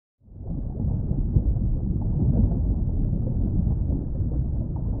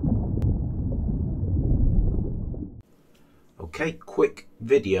Okay, quick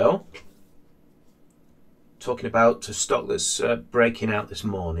video talking about a stock that's breaking out this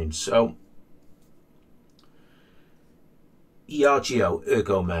morning. So ERGO,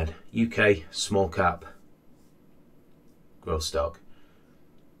 Ergomed, UK small cap growth stock.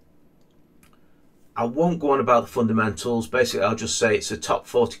 I won't go on about the fundamentals. Basically, I'll just say it's a top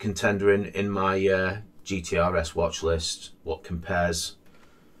 40 contender in my GTRS watch list, what compares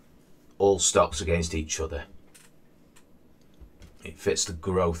all stocks against each other. It fits the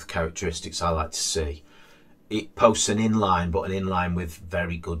growth characteristics I like to see. It posts an inline, but an inline with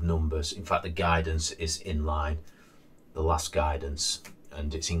very good numbers. In fact, the guidance is in line, the last guidance,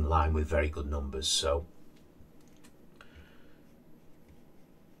 and it's in line with very good numbers. So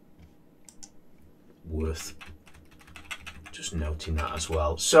worth just noting that as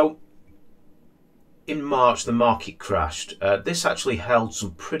well. So in March, the market crashed. This actually held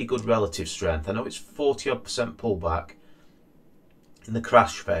some pretty good relative strength. I know it's 40% pullback. In the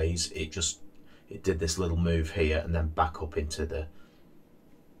crash phase, it did this little move here and then back up into the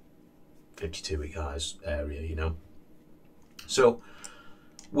 52-week highs area, you know. So,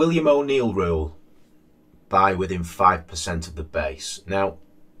 William O'Neill rule, buy within 5% of the base. Now,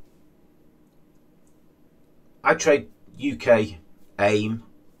 I trade UK AIM,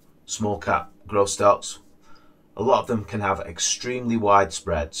 small cap growth stocks. A lot of them can have extremely wide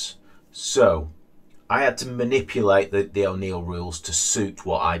spreads. So, I had to manipulate the O'Neill rules to suit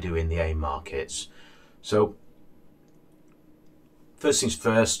what I do in the AIM markets. So, first things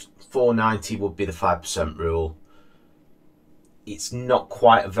first, 490 would be the 5% rule. It's not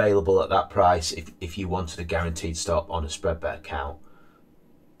quite available at that price if you wanted a guaranteed stop on a spread bet account,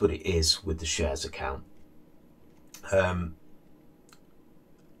 but it is with the shares account. But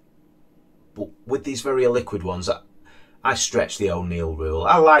with these very illiquid ones, I stretch the O'Neill rule.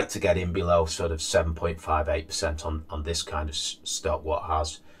 I like to get in below sort of 7.58% on this kind of stock, what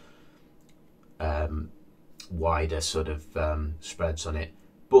has wider sort of spreads on it.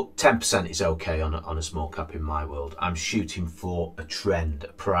 But 10% is okay on a small cap in my world. I'm shooting for a trend,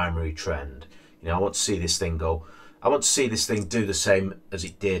 a primary trend. You know, I want to see this thing go. I want to see this thing do the same as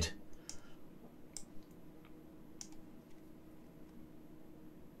it did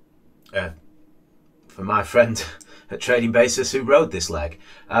for my friend at Trading Basis who rode this leg.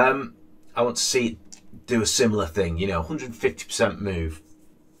 I want to see it do a similar thing, you know, 150% move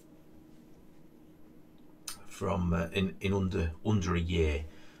from in under a year.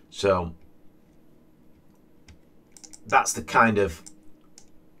 So that's the kind of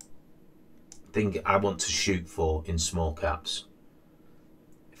thing I want to shoot for in small caps.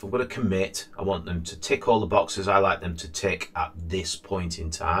 If I'm going to commit, I want them to tick all the boxes I like them to tick at this point in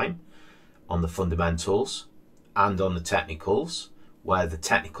time on the fundamentals and on the technicals, where the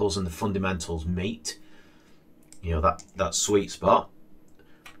technicals and the fundamentals meet, you know, that sweet spot.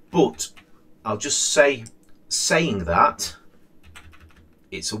 But I'll just say, saying that,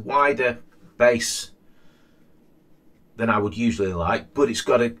 it's a wider base than I would usually like, but it's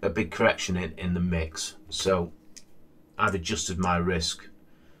got a big correction in the mix. So I've adjusted my risk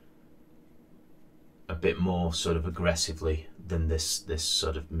a bit more sort of aggressively than this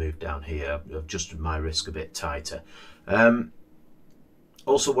sort of move down here. I've adjusted my risk a bit tighter.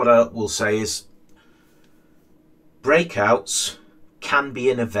 Also, what I will say is breakouts can be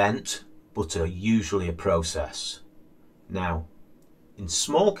an event, but are usually a process. Now, in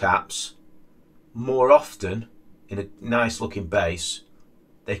small caps, more often in a nice looking base,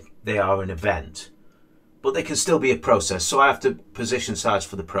 they are an event, but they can still be a process. So I have to position size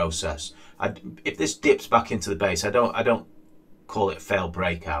for the process. If this dips back into the base, I don't call it a failed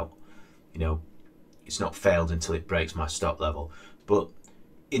breakout. You know, it's not failed until it breaks my stop level. But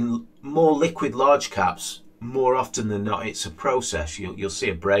in more liquid large caps, more often than not, it's a process. You'll see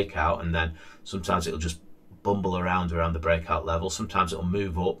a breakout, and then sometimes it'll just bumble around the breakout level. Sometimes it'll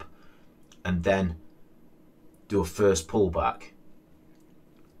move up and then do a first pullback.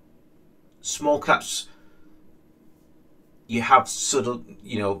 Small caps, you have sort of,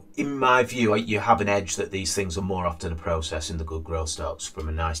 you know, in my view, you have an edge that these things are more often a process in the good growth stocks from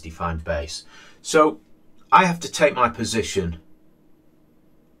a nice defined base. So I have to take my position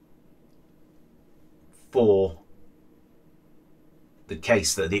for the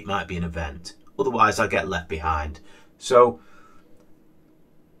case that it might be an event. Otherwise, I get left behind. So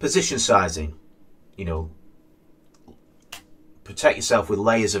position sizing, you know, protect yourself with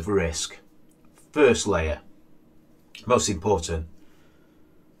layers of risk. First layer, most important,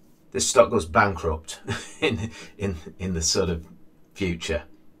 this stock goes bankrupt in the sort of future.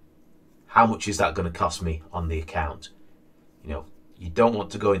 How much is that going to cost me on the account? You know, you don't want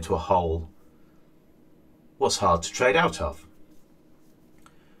to go into a hole what's hard to trade out of.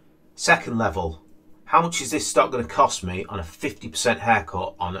 Second level, how much is this stock going to cost me on a 50%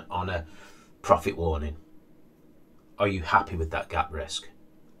 haircut on a profit warning? Are you happy with that gap risk?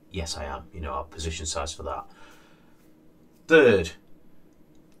 Yes, I am. You know, I'll position size for that. Third,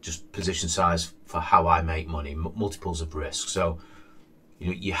 just position size for how I make money, multiples of risk. So, you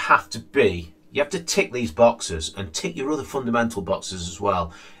know, you have to tick these boxes and tick your other fundamental boxes as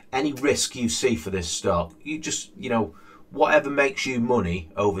well. Any risk you see for this stock, you just, you know, whatever makes you money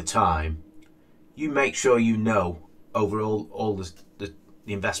over time, you make sure you know over all the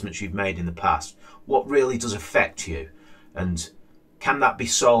investments you've made in the past, what really does affect you. And can that be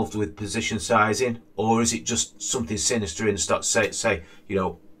solved with position sizing, or is it just something sinister in the stock? Say, you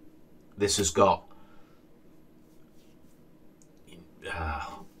know, this has got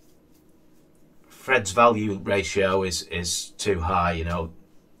Fred's value ratio is too high, you know,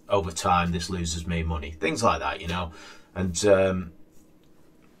 over time this loses me money. Things like that, you know. And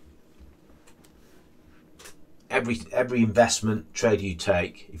every investment trade you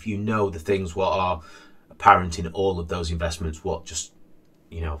take, if you know the things what are apparent in all of those investments, what just,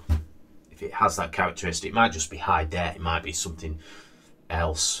 you know, if it has that characteristic, it might just be high debt, it might be something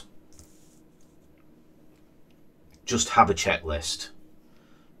else. Just have a checklist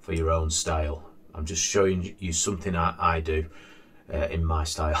for your own style. I'm just showing you something I do in my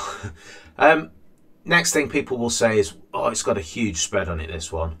style. Next thing people will say is, oh, it's got a huge spread on it,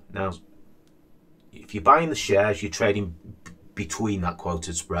 this one. Now, if you're buying the shares, you're trading between that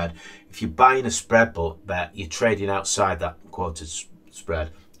quoted spread. If you're buying a spread bet, you're trading outside that quoted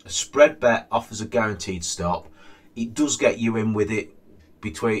spread. A spread bet offers a guaranteed stop. It does get you in with it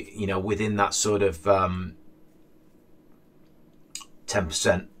between, you know, within that sort of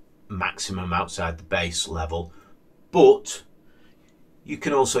 10% maximum outside the base level, but you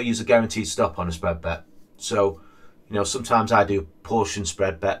can also use a guaranteed stop on a spread bet. So, you know, sometimes I do portion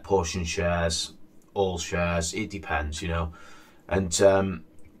spread bet, portion shares, all shares, it depends, you know. And so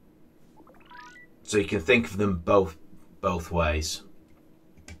you can think of them both ways.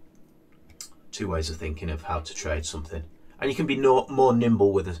 Two ways of thinking of how to trade something. And you can be more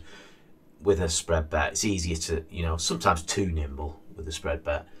nimble with a spread bet. It's easier to, you know, sometimes too nimble with a spread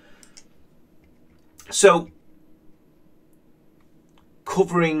bet. So,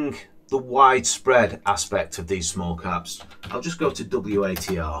 covering the widespread aspect of these small caps, I'll just go to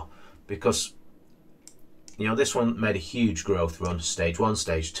WATR, because, you know, this one made a huge growth run, stage 1,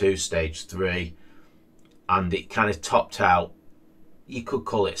 stage 2, stage 3, and it kind of topped out. You could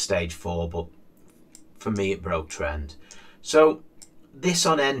call it stage 4, but for me it broke trend. So this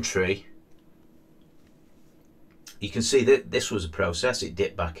on entry, you can see that this was a process, it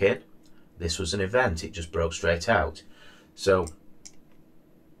dipped back in. This was an event, it just broke straight out. So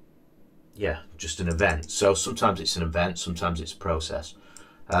yeah, just an event. So sometimes it's an event, sometimes it's a process.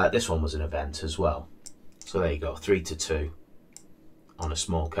 This one was an event as well. So there you go, 3-2 on a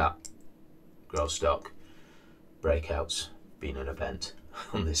small cap growth stock. Breakouts being an event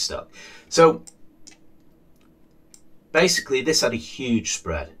on this stock. So basically this had a huge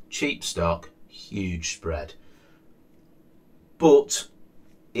spread. Cheap stock, huge spread. But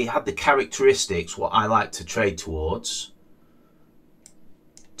it had the characteristics, what I like to trade towards,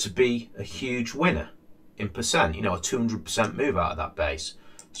 to be a huge winner in percent, you know, a 200% move out of that base.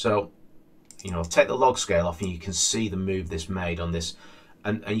 So, you know, take the log scale off and you can see the move this made on this,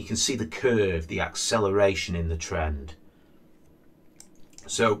 and you can see the curve, the acceleration in the trend.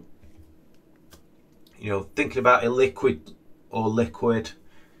 So, you know, thinking about illiquid or liquid,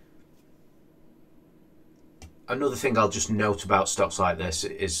 another thing I'll just note about stocks like this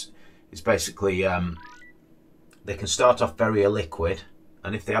is basically they can start off very illiquid,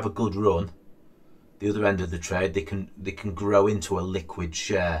 and if they have a good run, the other end of the trade, they can grow into a liquid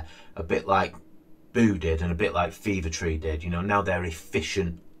share, a bit like Boo did and a bit like Fevertree did. You know, now they're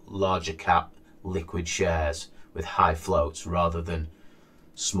efficient, larger cap liquid shares with high floats rather than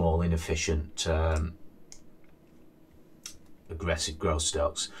small, inefficient, aggressive growth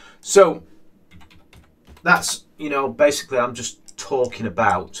stocks. So that's, you know, basically I'm just talking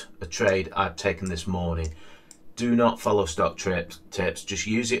about a trade I've taken this morning. Do not follow stock tips, just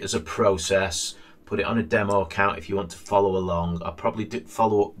use it as a process. Put it on a demo account if you want to follow along. I'll probably do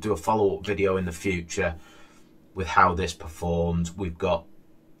a follow-up video in the future with how this performed. We've got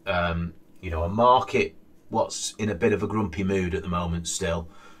you know, a market what's in a bit of a grumpy mood at the moment still.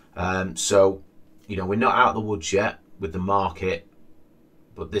 So, you know, we're not out of the woods yet with the market,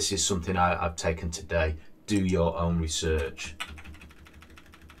 but this is something I've taken today. Do your own research.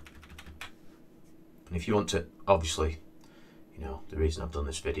 And if you want to, obviously, you know, the reason I've done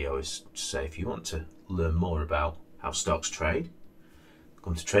this video is to say if you want to learn more about how stocks trade,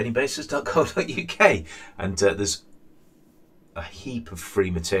 come to trainingbasis.co.uk, and there's a heap of free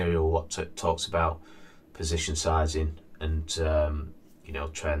material what talks about position sizing and you know,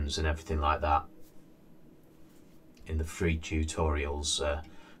 trends and everything like that in the free tutorials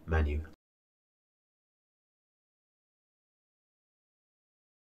menu.